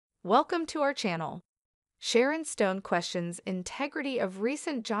Welcome to our channel. Sharon Stone questions integrity of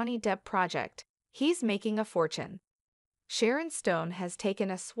recent Johnny Depp project. He's making a fortune. Sharon Stone has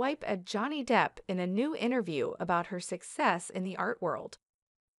taken a swipe at Johnny Depp in a new interview about her success in the art world.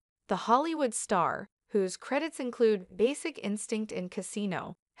 The Hollywood star, whose credits include Basic Instinct and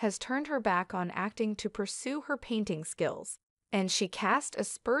Casino, has turned her back on acting to pursue her painting skills, and she cast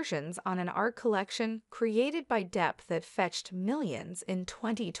aspersions on an art collection created by Depp that fetched millions in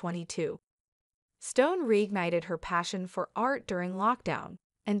 2022. Stone reignited her passion for art during lockdown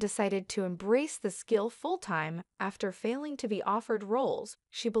and decided to embrace the skill full-time after failing to be offered roles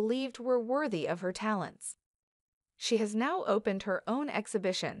she believed were worthy of her talents. She has now opened her own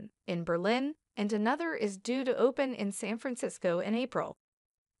exhibition in Berlin, and another is due to open in San Francisco in April.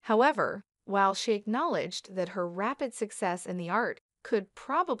 However, while she acknowledged that her rapid success in the art could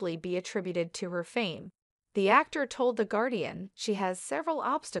probably be attributed to her fame, the actor told The Guardian she has several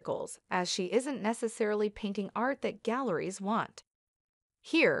obstacles as she isn't necessarily painting art that galleries want.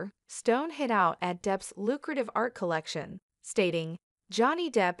 Here, Stone hit out at Depp's lucrative art collection, stating, "Johnny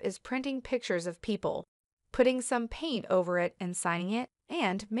Depp is printing pictures of people, putting some paint over it and signing it,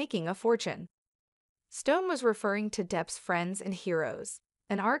 and making a fortune." Stone was referring to Depp's Friends and Heroes,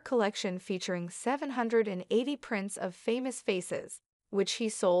 an art collection featuring 780 prints of famous faces, which he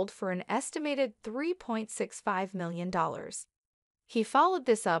sold for an estimated $3.65 million. He followed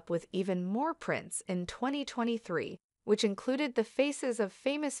this up with even more prints in 2023, which included the faces of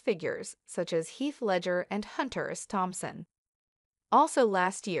famous figures such as Heath Ledger and Hunter S. Thompson. Also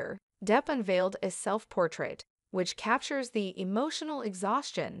last year, Depp unveiled a self-portrait, which captures the emotional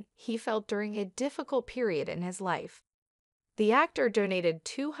exhaustion he felt during a difficult period in his life. The actor donated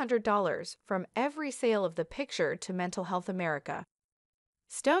 $200 from every sale of the picture to Mental Health America.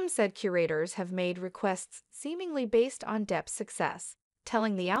 Stone said curators have made requests seemingly based on Depp's success,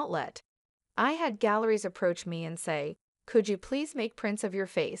 telling the outlet, "I had galleries approach me and say, 'Could you please make prints of your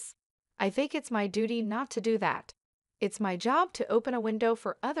face?' I think it's my duty not to do that. It's my job to open a window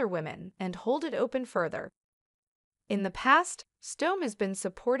for other women and hold it open further." In the past, Stone has been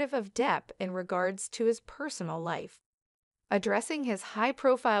supportive of Depp in regards to his personal life. Addressing his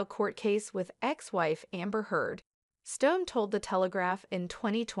high-profile court case with ex-wife Amber Heard, Stone told The Telegraph in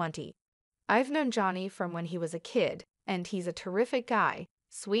 2020, "I've known Johnny from when he was a kid, and he's a terrific guy,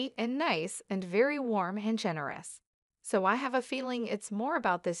 sweet and nice and very warm and generous. So I have a feeling it's more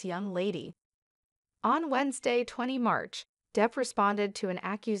about this young lady." On Wednesday, 20 March, Depp responded to an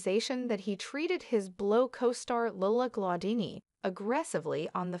accusation that he treated his Blow co-star Lola Glaudini aggressively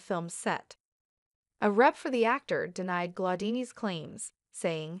on the film's set. A rep for the actor denied Glaudini's claims,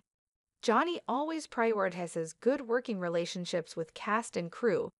 saying, "Johnny always prioritizes good working relationships with cast and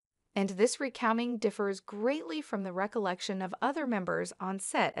crew, and this recounting differs greatly from the recollection of other members on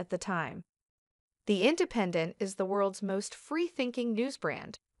set at the time." The Independent is the world's most free-thinking news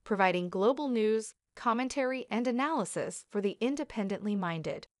brand, providing global news, commentary, and analysis for the independently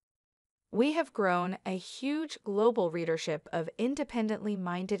minded. We have grown a huge global readership of independently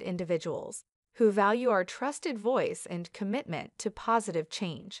minded individuals who value our trusted voice and commitment to positive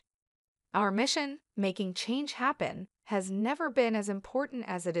change. Our mission, making change happen, has never been as important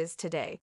as it is today.